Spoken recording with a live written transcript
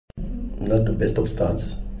not the best of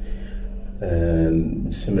starts.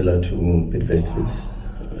 Similar to Bidvest,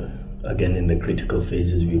 again in the critical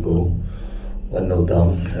phases we go 1-0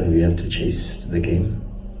 down and we have to chase the game.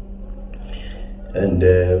 And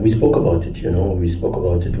we spoke about it, we spoke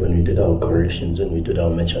about it when we did our corrections and we did our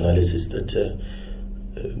match analysis, that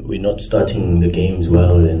we're not starting the games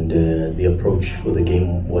well, and the approach for the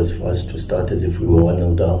game was for us to start as if we were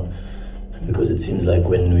 1-0 down, because it seems like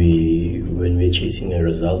when we're chasing a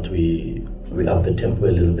result, we up the tempo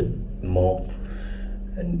a little bit more,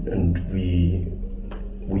 and we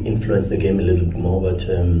influence the game a little bit more. But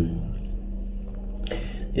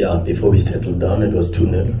before we settled down, it was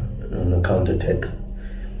 2-0 on a counter-attack.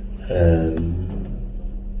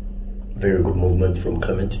 Very good movement from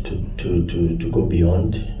Clement to go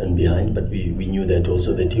beyond and behind, but we knew that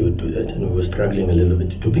also that he would do that, and we were struggling a little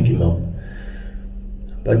bit to pick him up.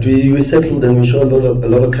 But we settled and we showed a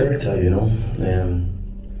lot of character,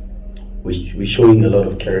 we're showing a lot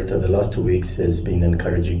of character. The last 2 weeks has been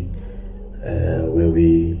encouraging, where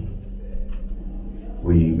we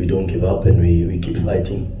don't give up and we keep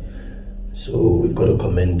fighting. So we've got to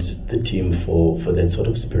commend the team for that sort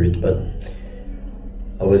of spirit. But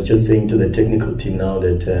I was just saying to the technical team now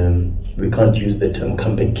that we can't use the term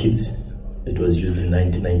comeback kids. It was used in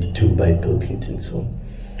 1992 by Bill Clinton. So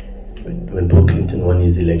when Bill Clinton won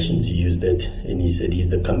his elections, he used that and he said he's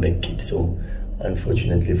the comeback kid. So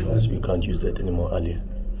unfortunately for us, we can't use that anymore. Ali,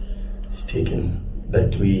 it's taken.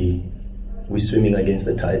 But we're swimming against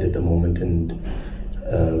the tide at the moment, and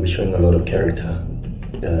we're showing a lot of character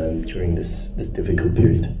during this difficult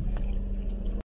period.